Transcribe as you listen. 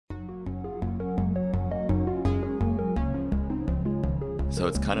So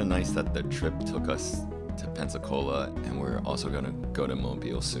it's kind of nice that the trip took us to Pensacola, and we're also going to go to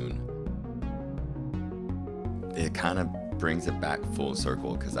Mobile soon. It kind of brings it back full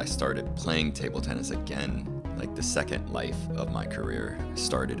circle because I started playing table tennis again. Like the second life of my career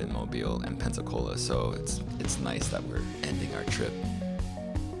started in Mobile and Pensacola, so it's nice that we're ending our trip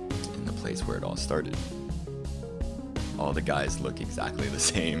in the place where it all started. All the guys look exactly the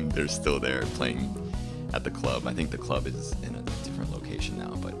same. They're still there playing at the club. I think the club is in a different location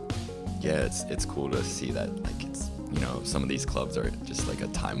now, but yeah, it's cool to see that, like, it's, you know, some of these clubs are just like a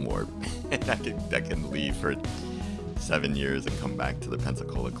time warp that can leave for 7 years and come back to the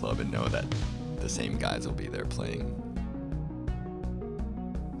Pensacola club and know that the same guys will be there playing.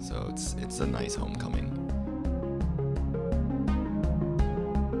 So it's a nice homecoming.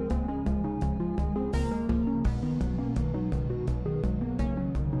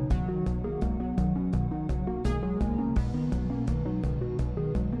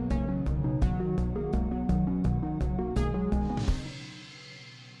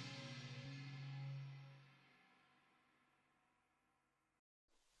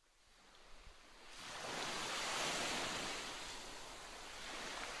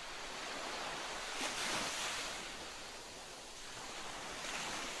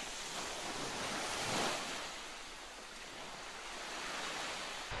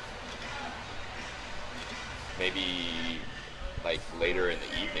 Maybe like later in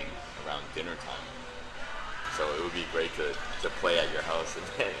the evening around dinner time. So it would be great to play at your house and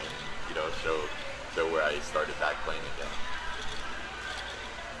then, you know, show where I started back playing again.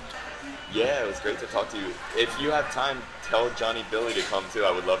 Yeah, it was great to talk to you. If you have time, tell Johnny Billy to come too. I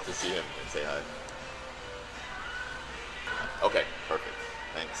would love to see him and say hi. Okay, perfect.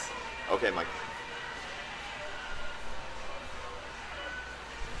 Thanks. Okay, Mike.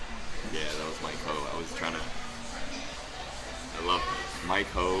 Yeah, that was Mike Ho. I was trying to... I love Mike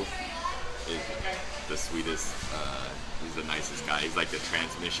Ho. Is the sweetest, he's the nicest guy. He's like the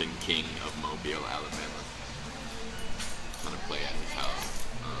transmission king of Mobile, Alabama. Trying to play at his house.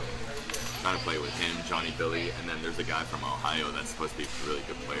 Trying to play with him, Johnny Billy, and then there's a guy from Ohio that's supposed to be a really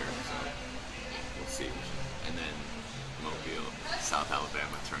good player, so we'll see. And then Mobile, South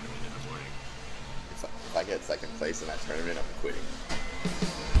Alabama tournament in the morning. If I get second place in that tournament, I'm quitting.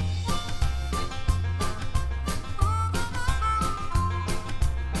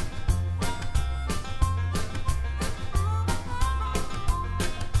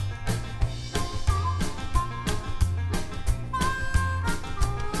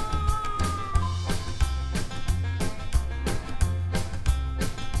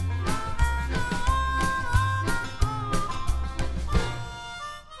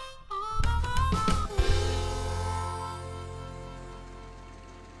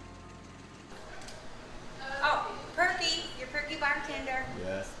 Bartender.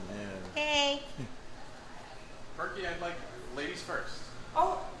 Yes, ma'am. Hey. Perky, I'd like ladies first.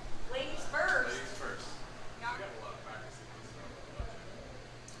 Oh, ladies first. Ladies first. Yeah. We got a lot of practice in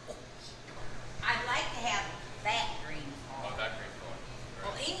this. I'd like to have that green Oh, ball. that green frog.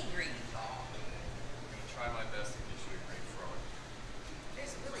 Well, any green ball. I'm going to try my best to get you a green frog.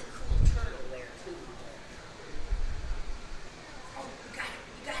 There's a really cool turtle there too. Oh, you got it!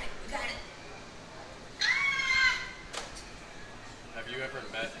 You got it! You got it! Have you ever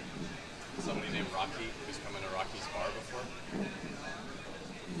met somebody named Rocky who's come into Rocky's bar before?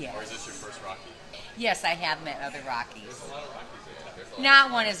 Yes. Or is this your first Rocky? Yes, I have met other Rockies. There's a lot of Rockies in town. There's a lot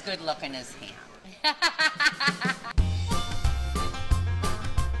Not one as good looking as him.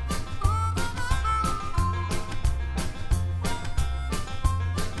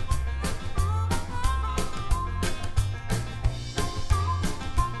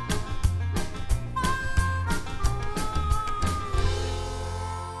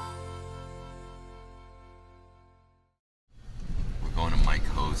 We're going to Mike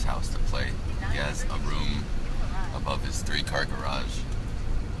Ho's house to play. He has a room above his 3-car garage.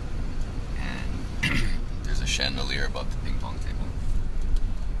 And there's a chandelier above the ping pong table.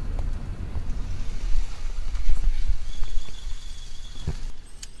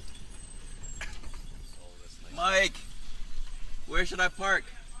 Mike! Where should I park?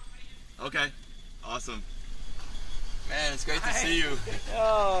 Okay, awesome. Man, it's great to see you.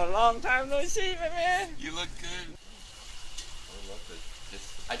 Oh, long time no see, my man. You look good. I love it.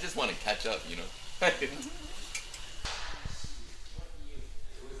 I just want to catch up, you know. Man,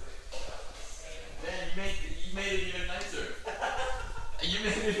 you made it even nicer. You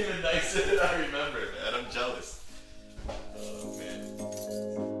made it even nicer than I remember, man. I'm jealous. Oh, man.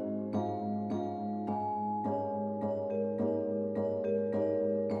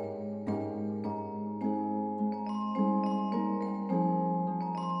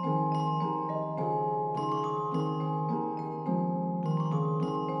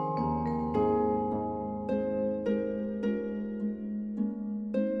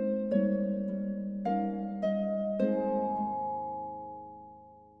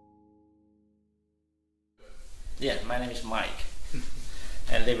 Yeah, my name is Mike.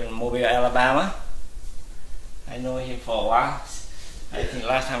 I live in Mobile, Alabama. I know him for a while. I think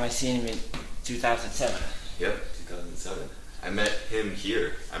last time I seen him in 2007. Yep, 2007. I met him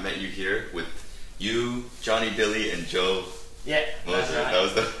here. I met you here with you, Johnny Billy, and Joe Yeah, that's Moser.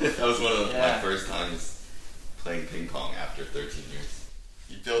 right. That was one of my Yeah. first times playing ping pong after 13 years.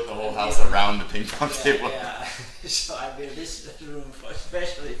 You built the whole house around the ping pong table. Yeah. So I built this room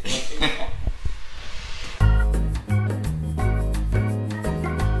especially for ping pong.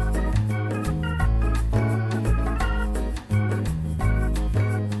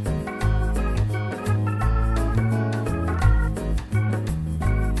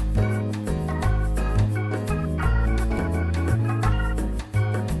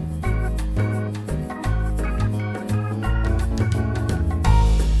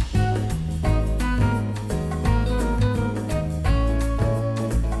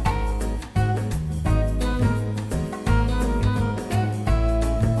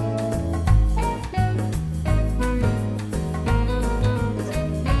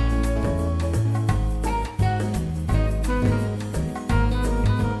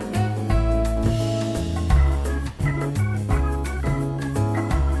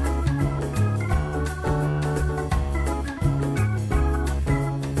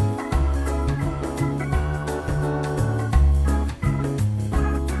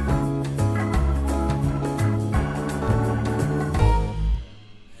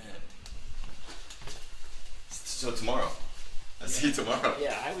 So tomorrow. I'll see you tomorrow.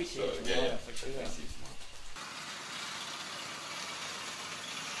 Yeah, I will see So, you yeah, tomorrow yeah. for sure. I'll see you tomorrow.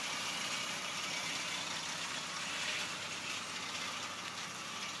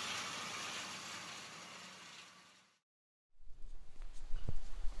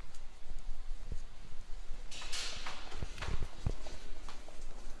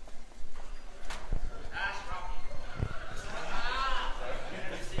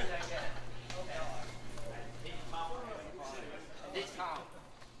 This Tom.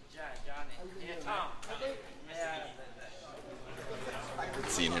 Johnny. Yeah, Tom. Yeah. I haven't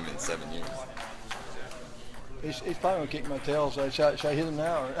seen him in 7 years. He's probably gonna kick my tail. So should I hit him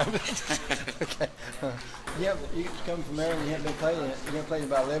now? Or? Okay. Yeah, you come from Maryland. You haven't been playing it. You've been playing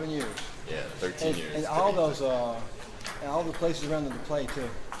about 11 years. Yeah, 13 years. And all those, and all the places around them to play too.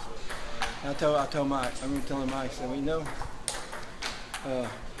 And I told Mike. I remember telling Mike, I said, well, you know,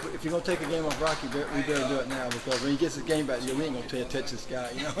 if you're gonna take a game off Rocky, we better do it now because when he gets his game back, we ain't gonna tell you to touch this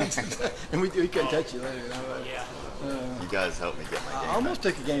guy, you know. And we couldn't touch you later. You know? You guys helped me get my game I almost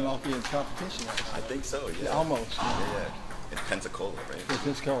back. took a game off you in competition. Actually. I think so, yeah. Yeah, almost. Yeah. In Pensacola, right? It's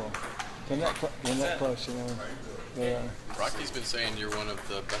his color. We're that close, you know. But, Rocky's been saying you're one of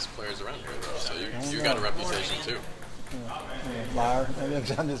the best players around here, though, so you got a reputation too. liar. Maybe I'm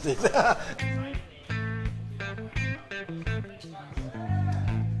trying to say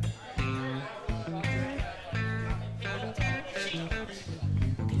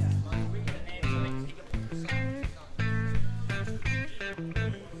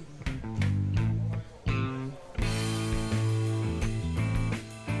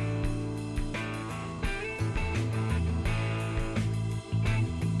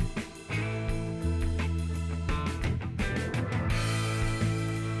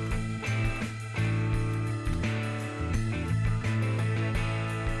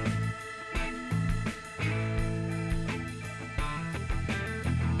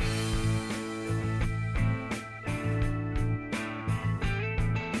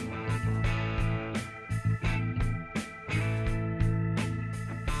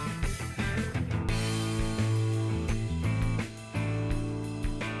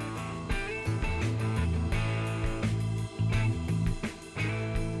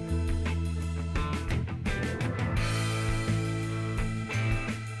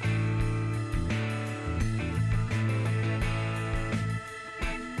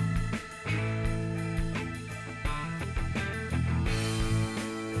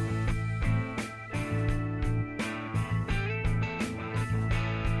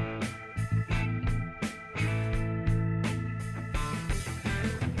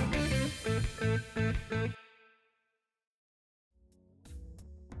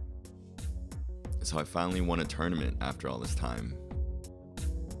So I finally won a tournament after all this time.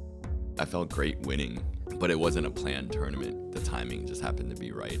 I felt great winning, but it wasn't a planned tournament. The timing just happened to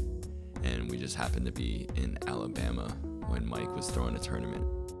be right. And we just happened to be in Alabama when Mike was throwing a tournament.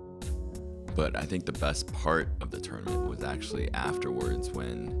 But I think the best part of the tournament was actually afterwards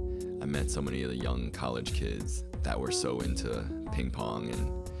when I met so many of the young college kids that were so into ping pong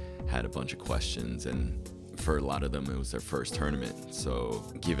and had a bunch of questions. And for a lot of them, it was their first tournament. So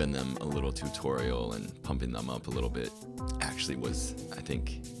giving them a little tutorial and pumping them up a little bit actually was, I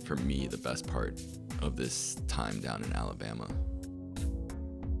think, for me, the best part of this time down in Alabama.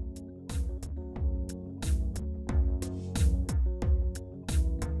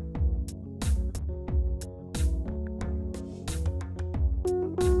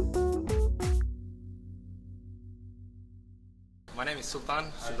 My name is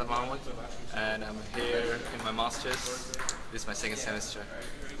Sultan Mahmoud, and I'm here in my master's. This is my second semester.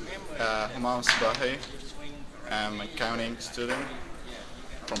 Hamam Sbahi. I'm an accounting student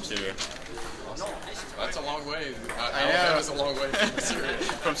from Syria. That's a long way. I know. Alabama's a long way from Syria.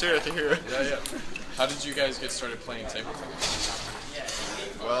 From Syria to here. Yeah. How did you guys get started playing table tennis?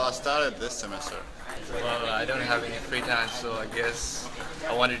 Well, I started this semester. Well, I don't have any free time, so I guess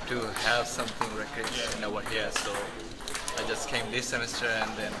I wanted to have something recreational over here. So I just came this semester, and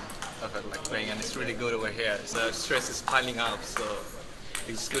then I felt like playing, and it's really good over here. So stress is piling up, so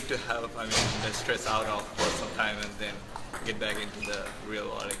it's good to have, the stress out of for some time, and then get back into the real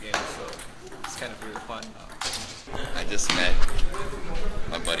world again. So it's kind of really fun. I just met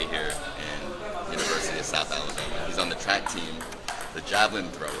my buddy here in University of South Alabama. He's on the track team, the javelin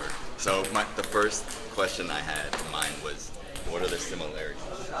thrower. So the first question I had in mind was, what are the similarities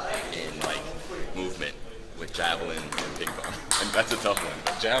in movement with javelin and ping pong? And that's a tough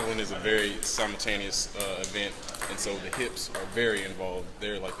one. Javelin is a very simultaneous event, and so the hips are very involved.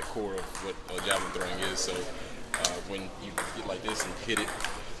 They're like the core of what javelin throwing is. So when you get like this and hit it,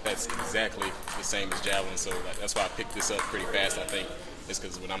 that's exactly the same as javelin. So that's why I picked this up pretty fast. I think it's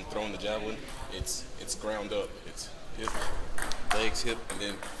because when I'm throwing the javelin, it's ground up. It's hip, legs, hip, and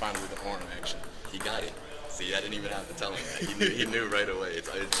then finally the arm action. He got it. See, I didn't even have to tell him that. He knew right away.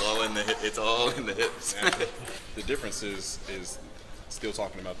 It's all in the hips. The difference is still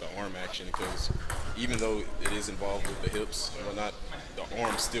talking about the arm action, because even though it is involved with the hips and whatnot, the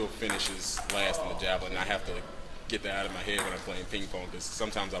arm still finishes last in the javelin. I have to get that out of my head when I'm playing ping pong, because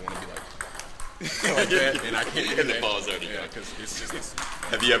sometimes I want to be like that, and I can't do And that. the ball's already yeah, gone. because it's just.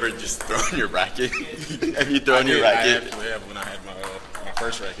 Have you ever just thrown your racket? Have you thrown your I racket? actually have when I had my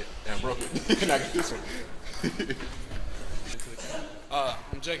first racket, and I broke it, and I got this one.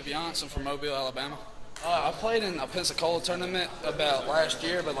 I'm Jacob Johnson from Mobile, Alabama. I played in a Pensacola tournament about last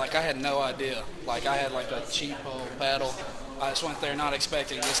year, but I had no idea. I had a cheap old paddle. I just went there not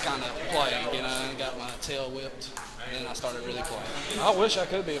expecting this kind of play, and got my tail whipped, and then I started really playing. I wish I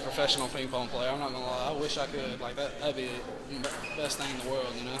could be a professional ping pong player. I'm not gonna lie. I wish I could. That'd be the best thing in the world,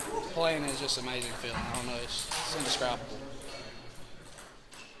 Playing is just an amazing feeling. I don't know. It's indescribable.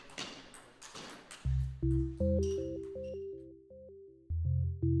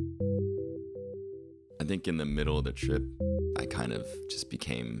 I think in the middle of the trip, I kind of just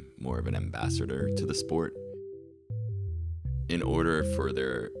became more of an ambassador to the sport. In order for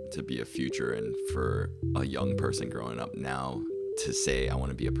there to be a future and for a young person growing up now to say, I want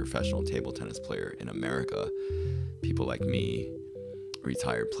to be a professional table tennis player in America, people like me,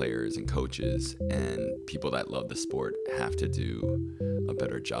 retired players and coaches, and people that love the sport have to do a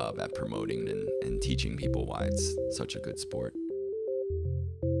better job at promoting and teaching people why it's such a good sport.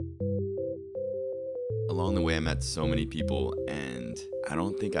 Along the way, I met so many people, and I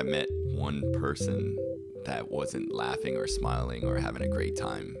don't think I met one person that wasn't laughing or smiling or having a great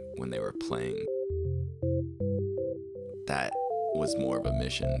time when they were playing. That was more of a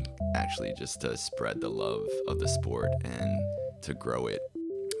mission, actually, just to spread the love of the sport and to grow it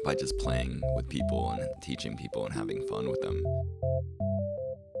by just playing with people and teaching people and having fun with them.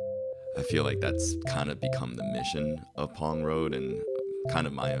 I feel like that's kind of become the mission of Pong Road, and kind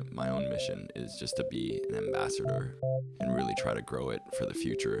of my own mission is just to be an ambassador and really try to grow it for the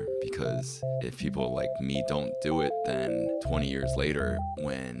future, because if people like me don't do it, then 20 years later,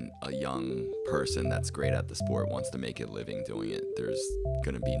 when a young person that's great at the sport wants to make a living doing it, there's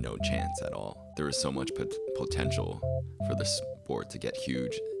going to be no chance at all. There is so much potential for the sport to get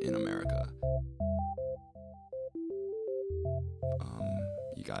huge in America.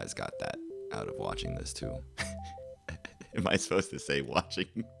 You guys got that out of watching this too. Am I supposed to say watching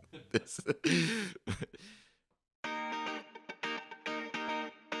this?